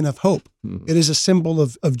beacon of hope. It is a symbol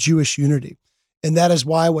of Jewish unity. And that is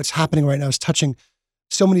why what's happening right now is touching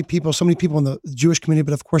so many people in the Jewish community,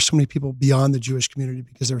 but of course, so many people beyond the Jewish community,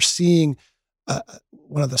 because they're seeing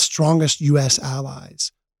one of the strongest U.S.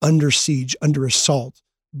 allies under siege, under assault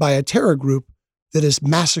by a terror group that is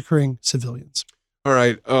massacring civilians. All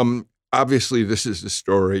right. Obviously, this is a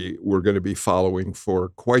story we're going to be following for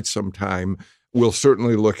quite some time. We'll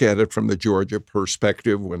certainly look at it from the Georgia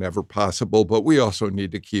perspective whenever possible, but we also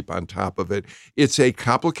need to keep on top of it. It's a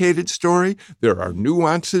complicated story. There are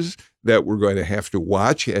nuances that we're going to have to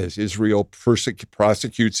watch as Israel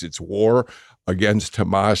prosecutes its war against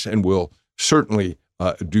Hamas, and we'll certainly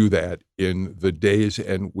do that in the days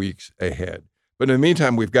and weeks ahead. But in the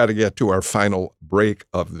meantime, we've got to get to our final break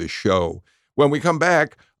of the show. When we come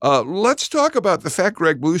back, let's talk about the fact,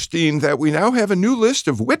 Greg Bluestein, that we now have a new list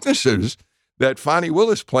of witnesses that Fani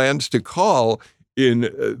Willis plans to call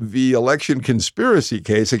in the election conspiracy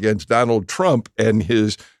case against Donald Trump and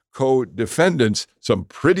his co-defendants. Some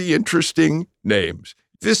pretty interesting names.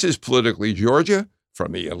 This is Politically Georgia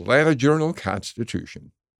from the Atlanta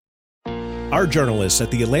Journal-Constitution. Our journalists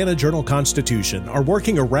at the Atlanta Journal-Constitution are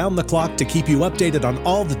working around the clock to keep you updated on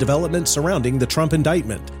all the developments surrounding the Trump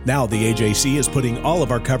indictment. Now the AJC is putting all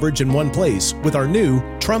of our coverage in one place with our new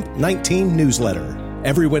Trump 19 newsletter.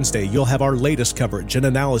 Every Wednesday, you'll have our latest coverage and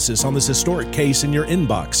analysis on this historic case in your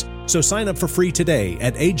inbox. So sign up for free today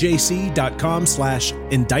at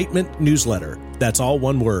ajc.com/indictment newsletter. That's all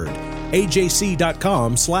one word.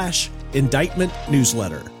 ajc.com/indictment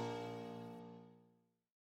newsletter.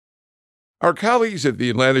 Our colleagues at the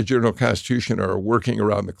Atlanta Journal-Constitution are working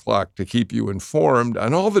around the clock to keep you informed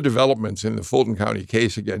on all the developments in the Fulton County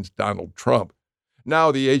case against Donald Trump.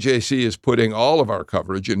 Now the AJC is putting all of our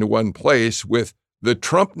coverage into one place with the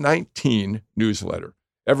Trump 19 newsletter.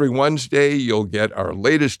 Every Wednesday, you'll get our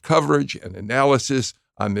latest coverage and analysis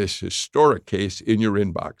on this historic case in your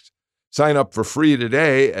inbox. Sign up for free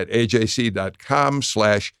today at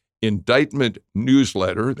ajc.com/indictment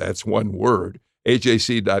newsletter. That's one word.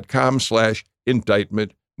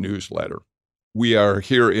 ajc.com/indictment newsletter. We are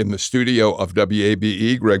here in the studio of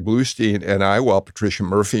WABE, Greg Bluestein and I, while Patricia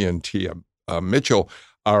Murphy and Tia Mitchell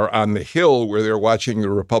are on the Hill where they're watching the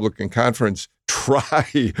Republican conference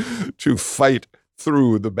try to fight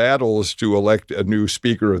through the battles to elect a new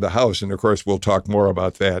Speaker of the House. And of course, we'll talk more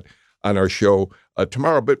about that on our show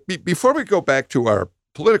tomorrow. But before we go back to our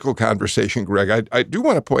political conversation, Greg, I do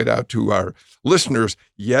want to point out to our listeners,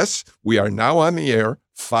 yes, we are now on the air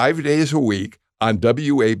 5 days a week on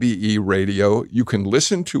WABE radio. You can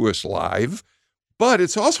listen to us live, but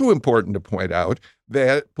it's also important to point out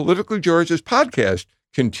that Politically George's podcast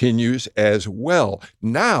continues as well.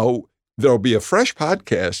 Now, there'll be a fresh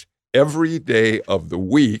podcast every day of the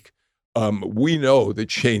week. We know that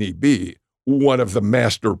Cheney B, one of the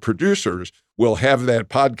master producers, will have that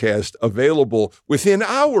podcast available within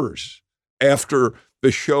hours after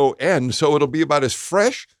the show ends. So it'll be about as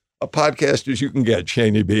fresh a podcast as you can get,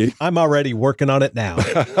 Cheney B. I'm already working on it now.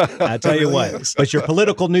 I tell you what. But your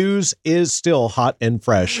political news is still hot and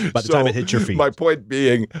fresh by the time it hits your feed. My point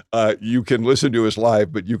being, you can listen to us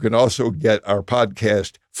live, but you can also get our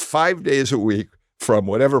podcast 5 days a week from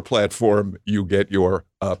whatever platform you get your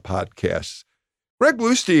podcasts. Greg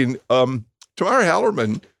Bluestein, Tamar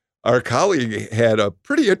Hallerman, our colleague, had a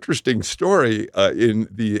pretty interesting story in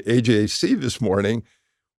the AJC this morning.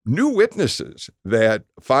 New witnesses that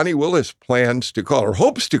Fani Willis plans to call or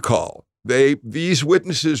hopes to call. These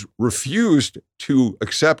witnesses refused to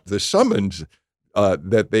accept the summons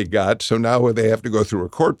that they got, so now they have to go through a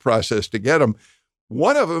court process to get them.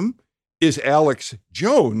 One of them is Alex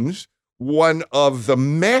Jones, one of the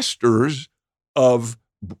masters of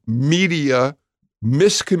media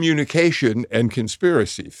miscommunication and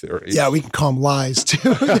conspiracy theories. Yeah, we can call them lies,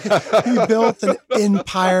 too. He built an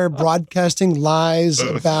empire broadcasting lies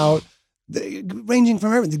about, ranging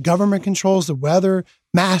from everything. The government controls the weather,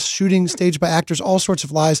 mass shootings staged by actors, all sorts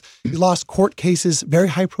of lies. He lost court cases, very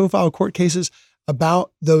high-profile court cases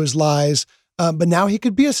about those lies. But now he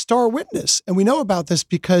could be a star witness. And we know about this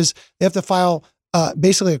because they have to file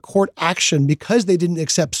basically a court action because they didn't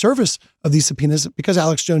accept service of these subpoenas, because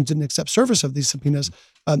Alex Jones didn't accept service of these subpoenas.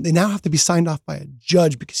 They now have to be signed off by a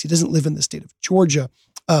judge because he doesn't live in the state of Georgia.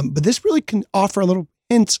 But this really can offer a little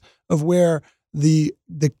hint of where the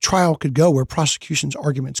trial could go, where prosecution's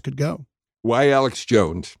arguments could go. Why Alex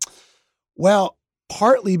Jones? Well,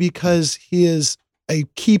 partly because he is a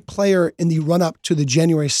key player in the run-up to the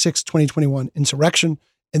January 6, 2021 insurrection,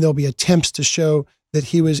 and there'll be attempts to show that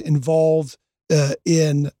he was involved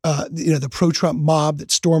in the pro-Trump mob that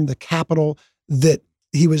stormed the Capitol, that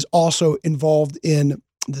he was also involved in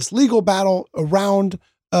this legal battle around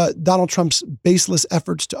Donald Trump's baseless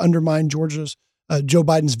efforts to undermine Joe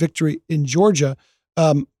Biden's victory in Georgia,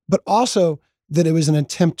 but also that it was an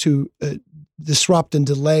attempt to disrupt and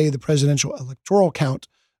delay the presidential electoral count.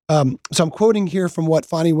 So I'm quoting here from what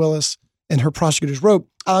Fani Willis and her prosecutors wrote.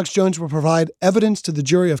 Alex Jones will provide evidence to the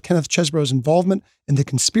jury of Kenneth Chesebro's involvement in the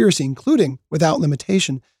conspiracy, including, without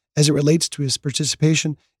limitation, as it relates to his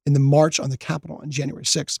participation in the march on the Capitol on January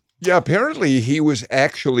 6th. Yeah, apparently he was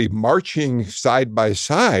actually marching side by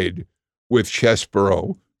side with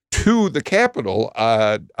Chesebro to the Capitol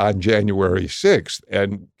on January 6th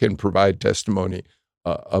and can provide testimony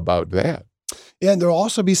about that. Yeah, and there will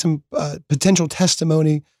also be some potential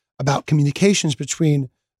testimony about communications between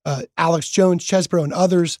Alex Jones, Chesebro, and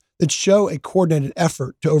others that show a coordinated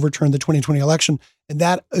effort to overturn the 2020 election. And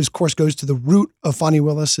that, of course, goes to the root of Fani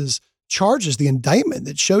Willis's charges, the indictment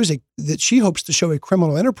that shows that she hopes to show a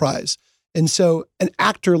criminal enterprise. And so an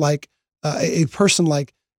actor like a person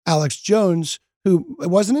like Alex Jones, who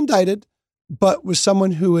wasn't indicted, but was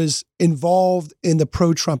someone who was involved in the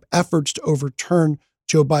pro-Trump efforts to overturn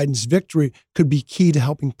Joe Biden's victory could be key to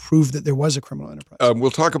helping prove that there was a criminal enterprise.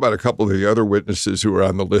 We'll talk about a couple of the other witnesses who are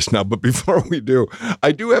on the list now. But before we do,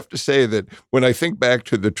 I do have to say that when I think back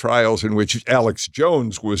to the trials in which Alex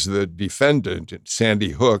Jones was the defendant in Sandy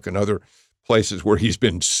Hook and other places where he's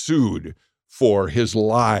been sued for his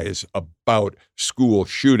lies about school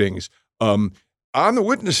shootings, on the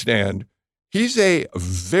witness stand, he's a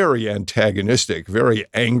very antagonistic, very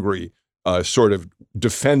angry sort of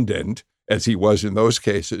defendant, as he was in those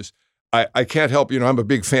cases. I can't help, I'm a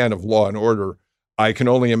big fan of Law and Order. I can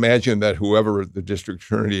only imagine that whoever the district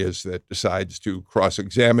attorney is that decides to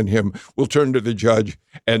cross-examine him will turn to the judge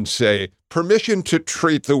and say, permission to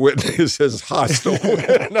treat the witness as hostile.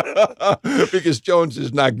 Because Jones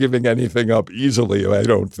is not giving anything up easily, I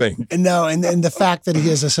don't think. And no, and the fact that he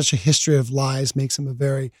has such a history of lies makes him a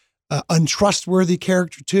very untrustworthy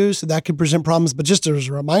character too, so that could present problems. But just as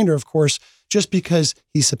a reminder, of course, just because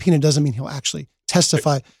he's subpoenaed doesn't mean he'll actually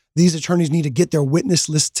testify. These attorneys need to get their witness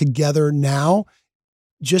list together now,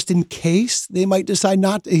 just in case they might decide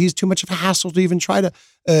he's too much of a hassle to even try to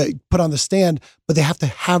put on the stand. But they have to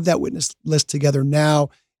have that witness list together now,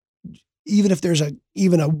 even if there's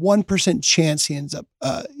even a 1% chance he ends up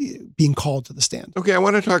being called to the stand. Okay, I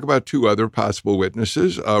want to talk about two other possible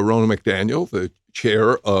witnesses. Ronna McDaniel, the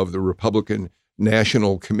chair of the Republican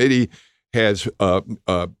National Committee, has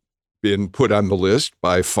been put on the list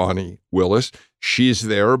by Fani Willis. She's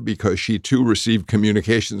there because she too received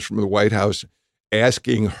communications from the White House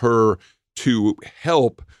asking her to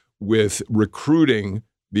help with recruiting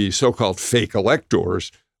the so-called fake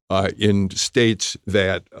electors in states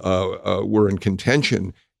that were in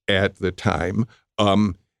contention at the time.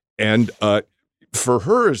 And for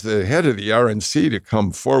her as the head of the RNC to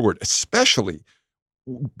come forward, especially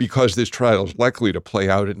because this trial is likely to play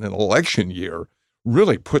out in an election year,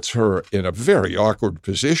 really puts her in a very awkward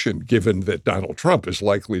position, given that Donald Trump is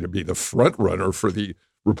likely to be the front runner for the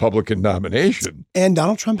Republican nomination. And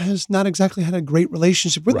Donald Trump has not exactly had a great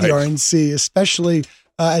relationship with the RNC, especially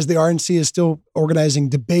as the RNC is still organizing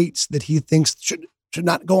debates that he thinks should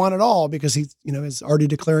not go on at all because he, is already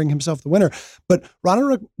declaring himself the winner. But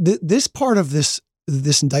Ronald, this part of this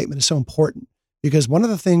indictment is so important because one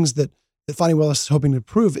of the things that Fani Willis is hoping to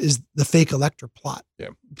prove is the fake elector plot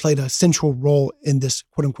played a central role in this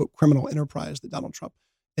quote unquote criminal enterprise that Donald Trump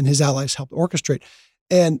and his allies helped orchestrate.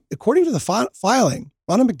 And according to the filing,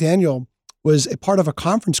 Ronna McDaniel was a part of a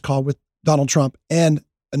conference call with Donald Trump and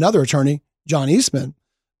another attorney, John Eastman,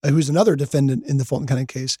 who's another defendant in the Fulton County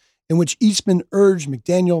case, in which Eastman urged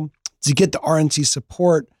McDaniel to get the RNC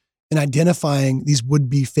support in identifying these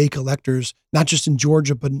would-be fake electors, not just in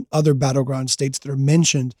Georgia, but in other battleground states that are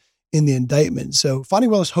mentioned in the indictment. So Fani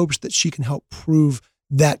Willis hopes that she can help prove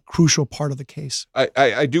that crucial part of the case.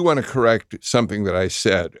 I do want to correct something that I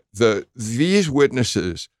said. These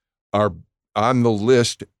witnesses are on the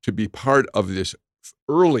list to be part of this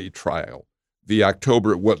early trial,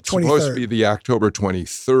 what's supposed to be the October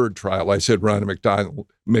 23rd trial. I said Ronna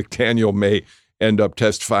McDaniel may end up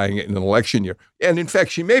testifying in an election year. And in fact,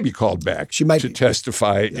 she may be called back to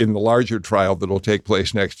testify in the larger trial that will take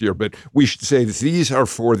place next year. But we should say that these are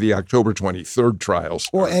for the October 23rd trials.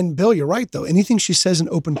 And Bill, you're right, though. Anything she says in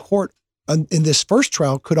open court in this first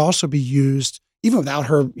trial could also be used, even without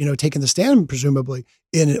her, taking the stand, presumably,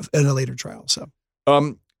 in a later trial. So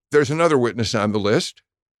there's another witness on the list.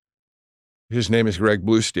 His name is Greg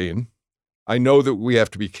Bluestein. I know that we have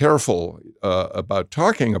to be careful about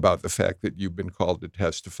talking about the fact that you've been called to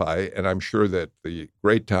testify, and I'm sure that the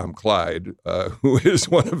great Tom Clyde, who is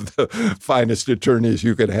one of the finest attorneys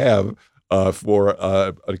you could have for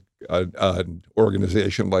an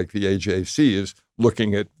organization like the AJC, is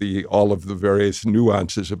looking at all of the various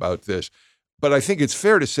nuances about this. But I think it's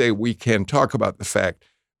fair to say we can talk about the fact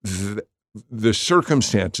that the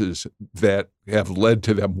circumstances that have led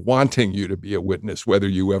to them wanting you to be a witness, whether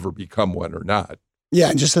you ever become one or not. Yeah,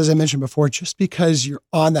 and just as I mentioned before, just because you're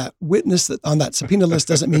on that on that subpoena list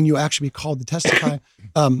doesn't mean you actually be called to testify.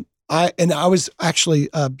 I was actually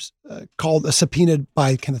subpoenaed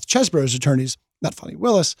by Kenneth Chesebro's attorneys, not Fani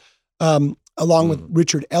Willis, along with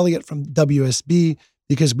Richard Elliott from WSB,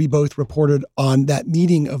 because we both reported on that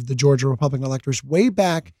meeting of the Georgia Republican electors way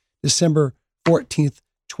back December 14th,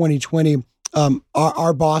 2020.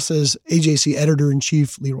 Our bosses, AJC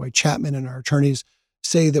editor-in-chief Leroy Chapman, and our attorneys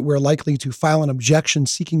say that we're likely to file an objection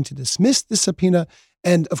seeking to dismiss the subpoena.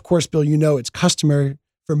 And of course, Bill, it's customary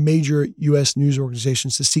for major U.S. news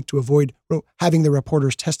organizations to seek to avoid having the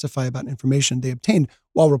reporters testify about information they obtained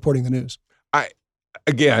while reporting the news.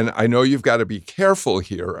 I know you've got to be careful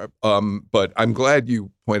here, but I'm glad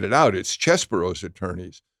you pointed out it's Chesebro's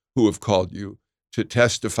attorneys who have called you to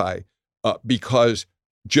testify because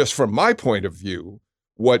just from my point of view,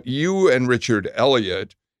 what you and Richard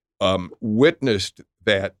Elliott witnessed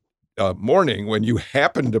that morning when you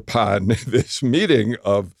happened upon this meeting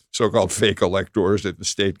of so-called fake electors at the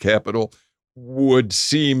state capitol would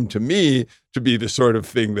seem to me to be the sort of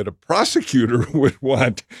thing that a prosecutor would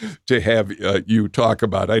want to have you talk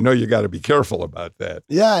about. I know you got to be careful about that.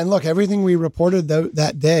 Yeah, and look, everything we reported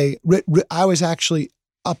that day, I was actually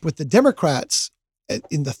up with the Democrats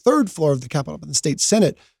in the third floor of the Capitol, in the state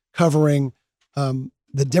Senate, covering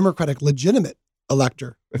the Democratic legitimate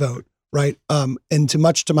elector vote, right? And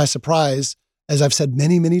much to my surprise, as I've said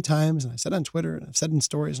many, many times, and I said on Twitter, and I've said in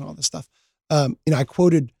stories and all this stuff,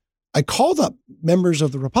 I called up members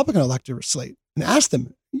of the Republican electorate slate and asked them,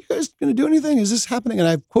 "Are you guys going to do anything? Is this happening?" And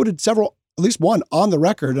I've quoted several, at least one on the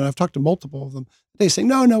record, and I've talked to multiple of them. They say,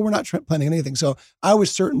 no, we're not planning anything. So I was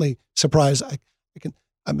certainly surprised.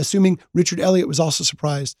 I'm assuming Richard Elliott was also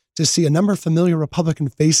surprised to see a number of familiar Republican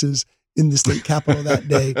faces in the state capitol that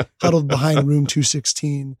day, huddled behind room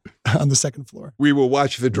 216 on the second floor. We will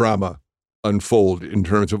watch the drama unfold in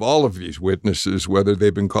terms of all of these witnesses, whether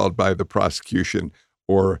they've been called by the prosecution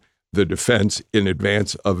or the defense in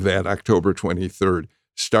advance of that October 23rd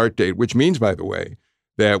start date, which means, by the way,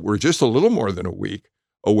 that we're just a little more than a week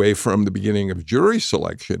away from the beginning of jury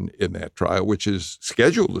selection in that trial, which is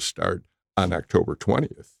scheduled to start on October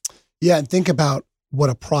 20th. Yeah, and think about what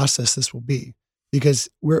a process this will be, because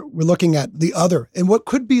we're looking at the other, and what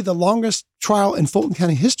could be the longest trial in Fulton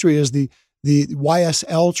County history is the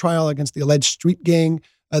YSL trial against the alleged street gang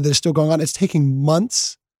that is still going on. It's taking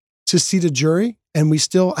months to seat a jury. And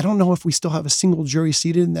I don't know if we still have a single jury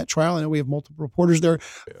seated in that trial. I know we have multiple reporters there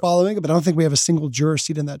following it, but I don't think we have a single juror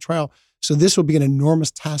seated in that trial. So this will be an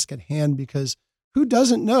enormous task at hand, because who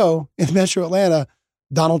doesn't know in Metro Atlanta,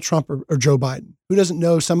 Donald Trump or Joe Biden? Who doesn't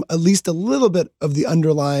know at least a little bit of the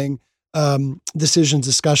underlying decisions,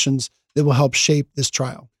 discussions that will help shape this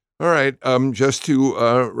trial? All right. Just to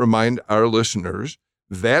remind our listeners,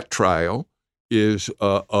 that trial is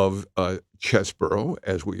of Chesborough,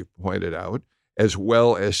 as we pointed out, as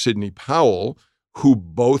well as Sidney Powell, who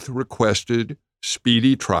both requested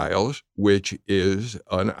speedy trials, which is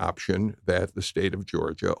an option that the state of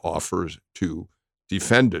Georgia offers to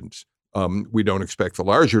defendants. We don't expect the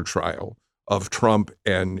larger trial of Trump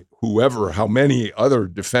and how many other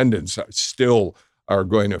defendants still are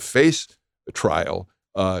going to face the trial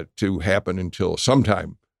to happen until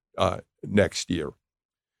sometime next year.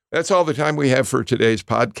 That's all the time we have for today's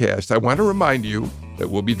podcast. I want to remind you that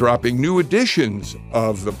we'll be dropping new editions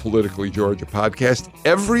of the Politically Georgia podcast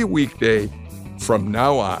every weekday from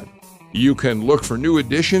now on. You can look for new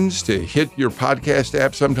editions to hit your podcast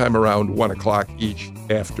app sometime around 1 o'clock each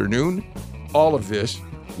afternoon. All of this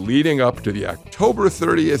leading up to the October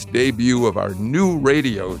 30th debut of our new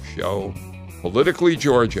radio show, Politically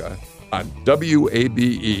Georgia, on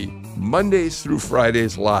WABE, Mondays through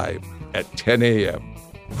Fridays live at 10 a.m.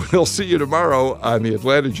 We'll see you tomorrow on the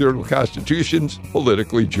Atlanta Journal-Constitution's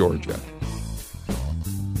Politically Georgia.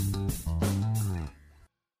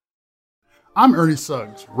 I'm Ernie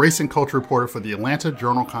Suggs, race and culture reporter for the Atlanta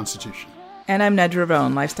Journal-Constitution. And I'm Nedra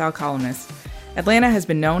Ravone, lifestyle columnist. Atlanta has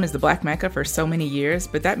been known as the Black Mecca for so many years,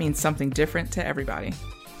 but that means something different to everybody.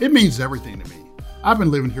 It means everything to me. I've been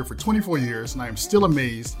living here for 24 years, and I am still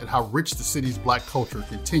amazed at how rich the city's Black culture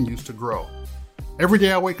continues to grow. Every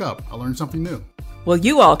day I wake up, I learn something new. Well,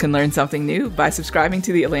 you all can learn something new by subscribing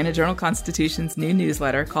to the Atlanta Journal-Constitution's new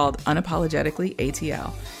newsletter called Unapologetically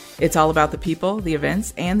ATL. It's all about the people, the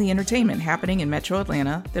events, and the entertainment happening in Metro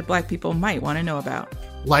Atlanta that Black people might want to know about.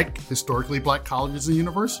 Like historically Black colleges and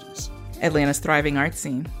universities, Atlanta's thriving art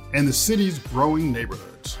scene, and the city's growing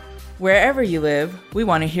neighborhoods. Wherever you live, we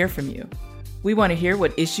want to hear from you. We want to hear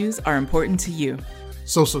what issues are important to you.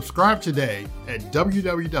 So subscribe today at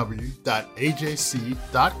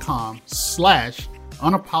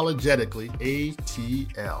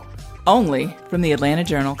www.ajc.com/unapologeticallyATL. Only from the Atlanta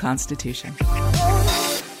Journal-Constitution.